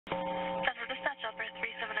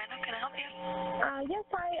you? Yes,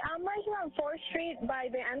 hi. I'm right here on 4th Street by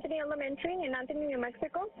the Anthony Elementary in Anthony, New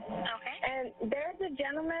Mexico. Okay. And there's a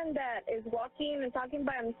gentleman that is walking and talking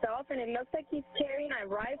by himself, and it looks like he's carrying a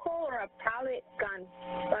rifle or a pellet gun.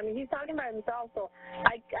 I mean, he's talking by himself, so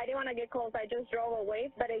I didn't want to get close. I just drove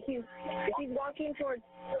away, but he's walking towards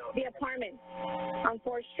the apartment on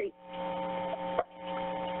 4th Street. Do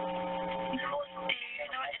you know what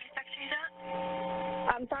intersection he's at?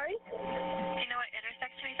 I'm sorry? Do you know what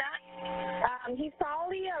intersection he's at? He's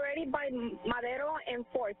probably already by Madero and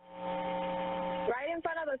 4th. Right in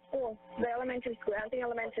front of the school, the elementary school, Anthony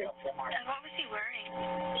Elementary. And what was he wearing?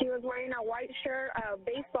 He was wearing a white shirt, a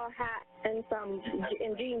baseball hat, and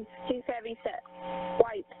jeans. He's heavy set,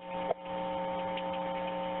 white.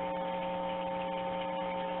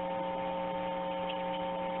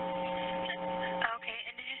 Okay,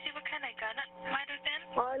 and did you see what kind of gun it might have been?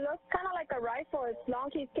 Well, it looks kind of like a rifle. It's long.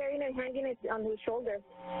 He's carrying it, hanging it on his shoulder.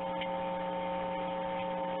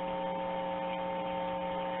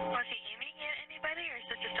 Was he aiming at anybody, or is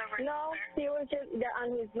it just over his No, shoulder? he was just just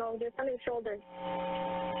on his shoulder.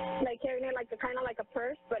 Like carrying it like kind of like a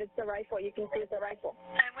purse, but it's a rifle. You can see it's a rifle.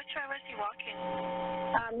 And which way was he walking?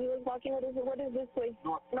 He was walking, what is this way?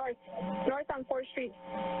 North on 4th Street,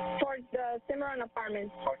 towards the Cimarron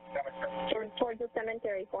apartment. Towards the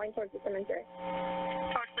cemetery, going towards the cemetery.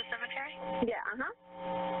 Towards the cemetery? Yeah,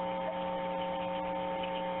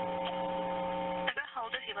 About how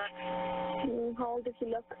old does he look? How old does he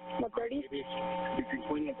look? What, 30? Between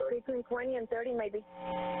 20 and 30. Between 20 and 30, maybe.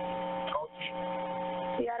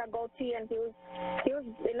 He had a goatee, and it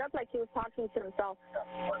looked like he was talking to himself.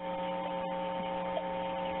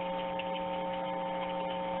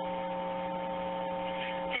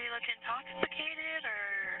 Did he look intoxicated, or?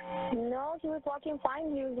 No, he was walking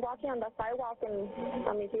fine. He was walking on the sidewalk, and,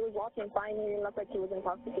 he was walking fine. He didn't look like he was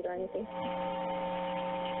intoxicated or anything.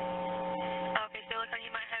 Okay, so it looked like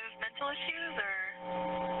he might have mental issues, or?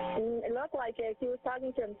 It looked like it. He was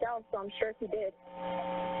talking to himself, so I'm sure he did.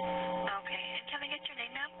 Okay, and can I get your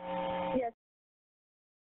name now? Yes.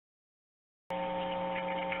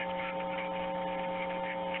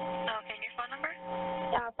 Okay, and your phone number?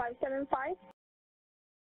 575.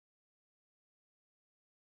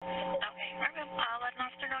 Okay, perfect. I'll let an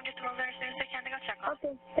officer know and get them over there as soon as they can to go check on.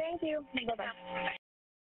 Okay, thank you. Thank you, Bye-bye. ma'am. Bye.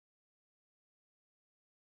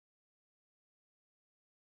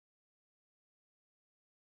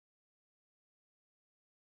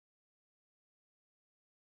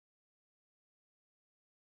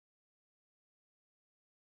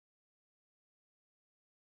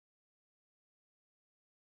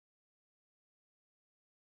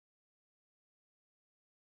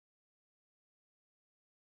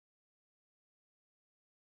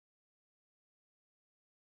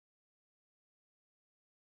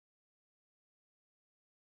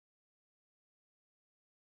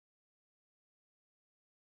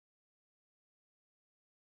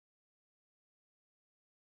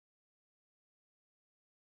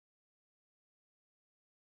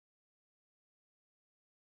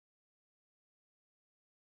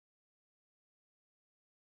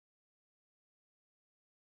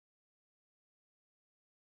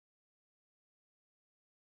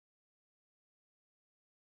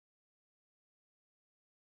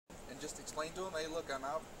 And just explain to them, hey, look, I'm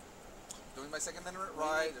out doing my Second Amendment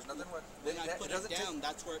right. There's nothing. When I put it down,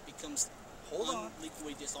 that's where it becomes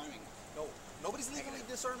legally disarming. No, nobody's legally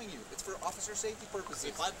disarming you. It's for officer safety purposes.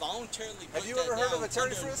 If I voluntarily put Have you ever heard of a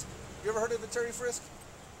Terry frisk? You ever heard of a Terry frisk?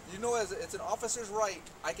 You know, as it's an officer's right,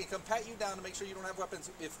 I can come pat you down to make sure you don't have weapons.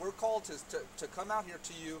 If we're called to come out here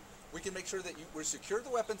to you, we can make sure that we secure the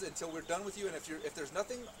weapons until we're done with you. And if there's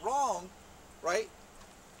nothing wrong, right?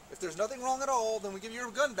 If there's nothing wrong at all, then we give you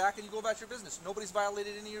your gun back and you go about your business. Nobody's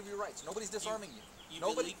violated any of your rights. Nobody's disarming you.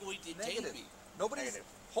 Nobody illegally detained me. Nobody's.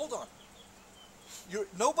 Hold on.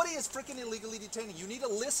 Nobody is freaking illegally detaining you. You need to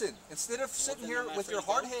listen instead of sitting here with your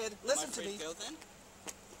hard head. Listen to me.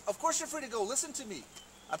 Of course you're free to go. Listen to me.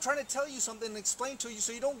 I'm trying to tell you something and explain to you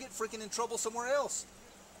so you don't get freaking in trouble somewhere else.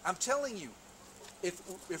 I'm telling you, if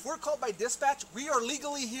we're called by dispatch, we are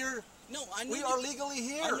legally here. No, I know we are legally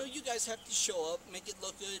here. I know you guys have to show up, make it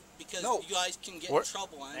look good, because you guys can get in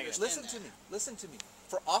trouble. I understand Listen to me. Listen to me.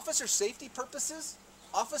 For officer safety purposes,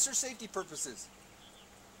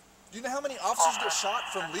 do you know how many officers get shot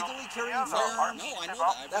from legally carrying firearms? No, I know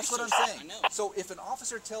that. That's what I'm saying. I know. So if an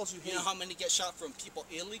officer tells you, hey, you know how many get shot from people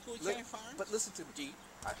illegally carrying firearms? But listen to me.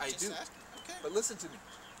 I do. Okay. But listen to me.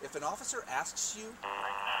 If an officer asks you,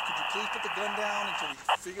 could you please put the gun down until we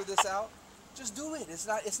figure this out? Just do it.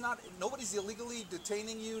 It's not. Nobody's illegally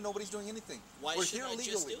detaining you. Nobody's doing anything. Why We're should here I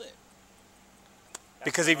legally. just do it?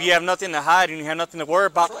 Because if you have nothing to hide and you have nothing to worry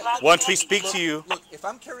about, once we speak to you... Look, if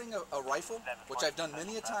I'm carrying a rifle, which I've done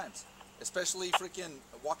many a times, especially freaking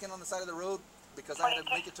walking on the side of the road because I had to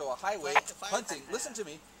make it to a highway, hunting, listen to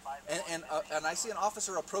me, and I see an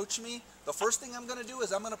officer approach me, the first thing I'm going to do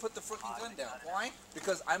is I'm going to put the freaking gun down. Why?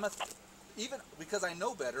 Because because I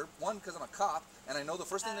know better, one, because I'm a cop, and I know the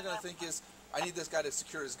first thing they're going to think is, I need this guy to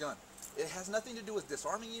secure his gun. It has nothing to do with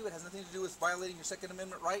disarming you. It has nothing to do with violating your Second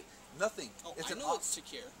Amendment right. Nothing. Oh, it's it's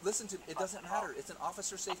secure. Listen to me. It doesn't matter. It's an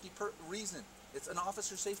officer safety reason. It's an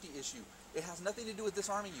officer safety issue. It has nothing to do with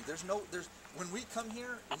disarming you. When we come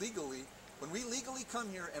here legally, come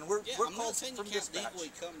here and we're called from dispatch.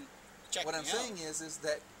 What I'm saying is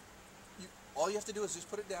that all you have to do is just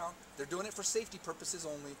put it down. They're doing it for safety purposes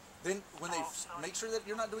only. Then when they make sure that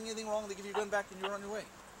you're not doing anything wrong, they give you your gun back and you're on your way.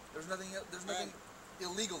 There's nothing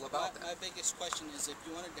illegal about that. My biggest question is, if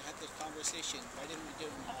you wanted to have this conversation, why didn't we do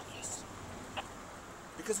it in your office?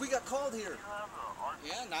 Because we got called here.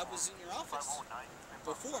 Yeah, and I was in your office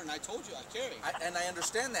before, and I told you I carry. And I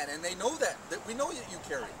understand that, and they know that we know that you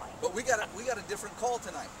carry. But we got a different call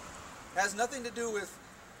tonight. It has nothing to do with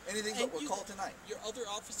anything but we're called tonight. Your other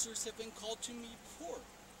officers have been called to me before.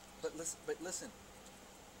 But listen,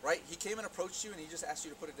 right? He came and approached you, and he just asked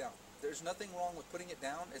you to put it down. There's nothing wrong with putting it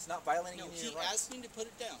down. It's not violating any of your rights. He asked me to put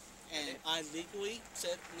it down, and I legally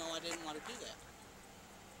said no, I didn't want to do that.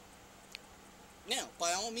 Now,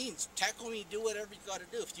 by all means, tackle me, do whatever you got to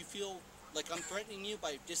do. If you feel like I'm threatening you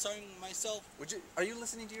by disarming myself. Are you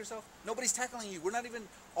listening to yourself? Nobody's tackling you. We're not even,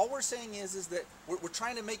 all we're saying is that we're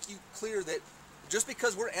trying to make you clear that just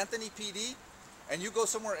because we're Anthony PD and you go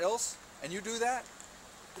somewhere else and you do that,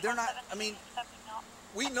 they're not, I mean,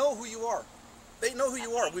 we know who you are. They know who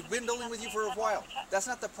you are. We've been dealing with you for a while. That's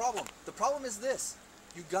not the problem. The problem is this.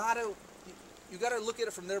 You gotta look at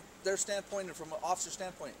it from their standpoint and from an officer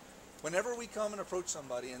standpoint. Whenever we come and approach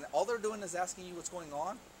somebody and all they're doing is asking you what's going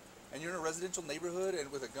on, and you're in a residential neighborhood and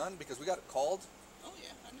with a gun because we got called. Oh yeah,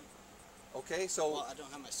 I know. Okay, so. Well, I don't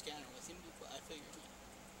have my scanner with him, but I figured.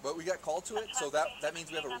 But we got called to it, so that means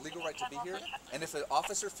we have a legal right to be here. And if an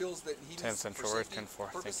officer feels that he needs for safety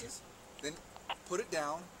purposes, then put it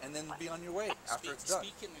down and then be on your way after it's done.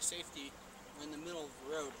 Speaking of safety, we're in the middle of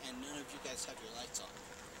the road and none of you guys have your lights on.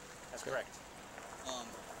 That's correct.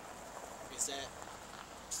 Is that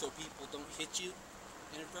so people don't hit you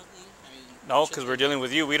inadvertently? I mean, no, because we're dealing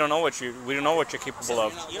with you. We don't know what you're capable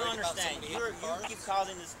of. You don't understand. You keep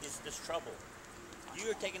causing this trouble. You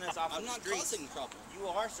are taking us off the streets. I'm not causing trouble. You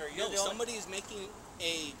are, sir. Somebody is making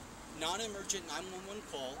a non-emergent 911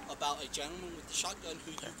 call about a gentleman with a shotgun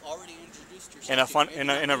who you've already introduced yourself in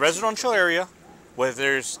a residential area where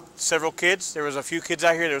there's several kids. There was a few kids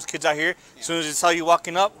out here. There was kids out here. Yeah. As soon as they saw you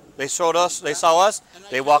walking up, they saw us.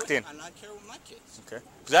 They walked in. And I care with my kids. Okay.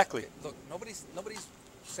 Exactly. Okay. Look, nobody's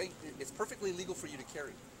saying it's perfectly legal for you to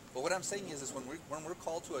carry. But what I'm saying is when we're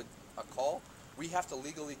called to a call,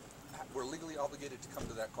 we're legally obligated to come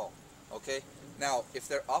to that call. Okay. Now, if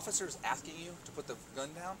their officer's asking you to put the gun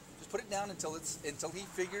down, just put it down until he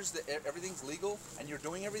figures that everything's legal and you're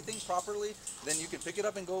doing everything properly. Then you can pick it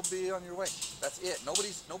up and go be on your way. That's it.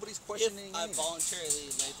 Nobody's questioning anything. If I voluntarily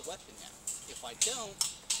lay the weapon down. If I don't,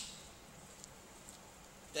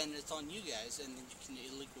 then it's on you guys, and then you can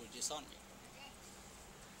illegally disarm me.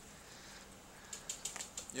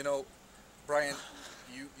 You know, Brian,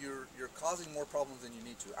 you're causing more problems than you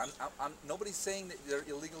need to. Nobody's saying that they're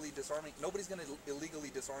illegally disarming. Nobody's going to illegally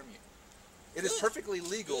disarm you. It is perfectly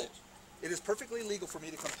legal. Good. It is perfectly legal for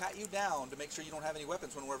me to come pat you down to make sure you don't have any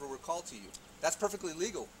weapons whenever we're called to you. That's perfectly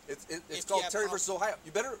legal. It's called Terry versus Ohio.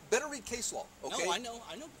 You better read case law. Okay? No, I know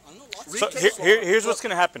lots of case law. Here's what's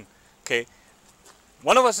going to happen. Okay,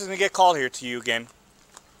 one of us is going to get called here to you again,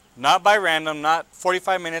 not by random, not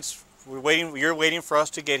 45 minutes. We're waiting. You're waiting for us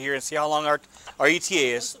to get here and see how long our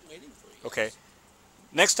ETA is. Okay.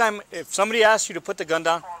 Next time, if somebody asks you to put the gun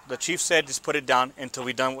down, the chief said just put it down until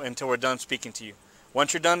we're done speaking to you.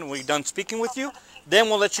 Once we're done speaking with you, then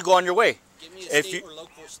we'll let you go on your way. Give me a state or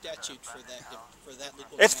local statute for that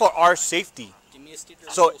legal. It's for our safety. Give me a state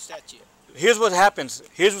or local statute. Here's what happens.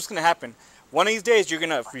 Here's what's going to happen. One of these days, you're going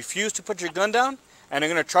to refuse to put your gun down, and they're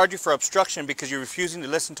going to charge you for obstruction because you're refusing to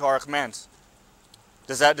listen to our commands.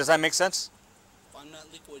 Does that make sense? If I'm not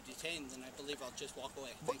legally detained, then I believe I'll just walk away.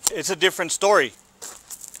 It's a different story.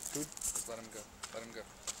 Dude, just let him go. Let him go.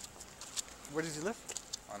 Where does he live?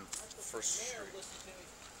 On First Street.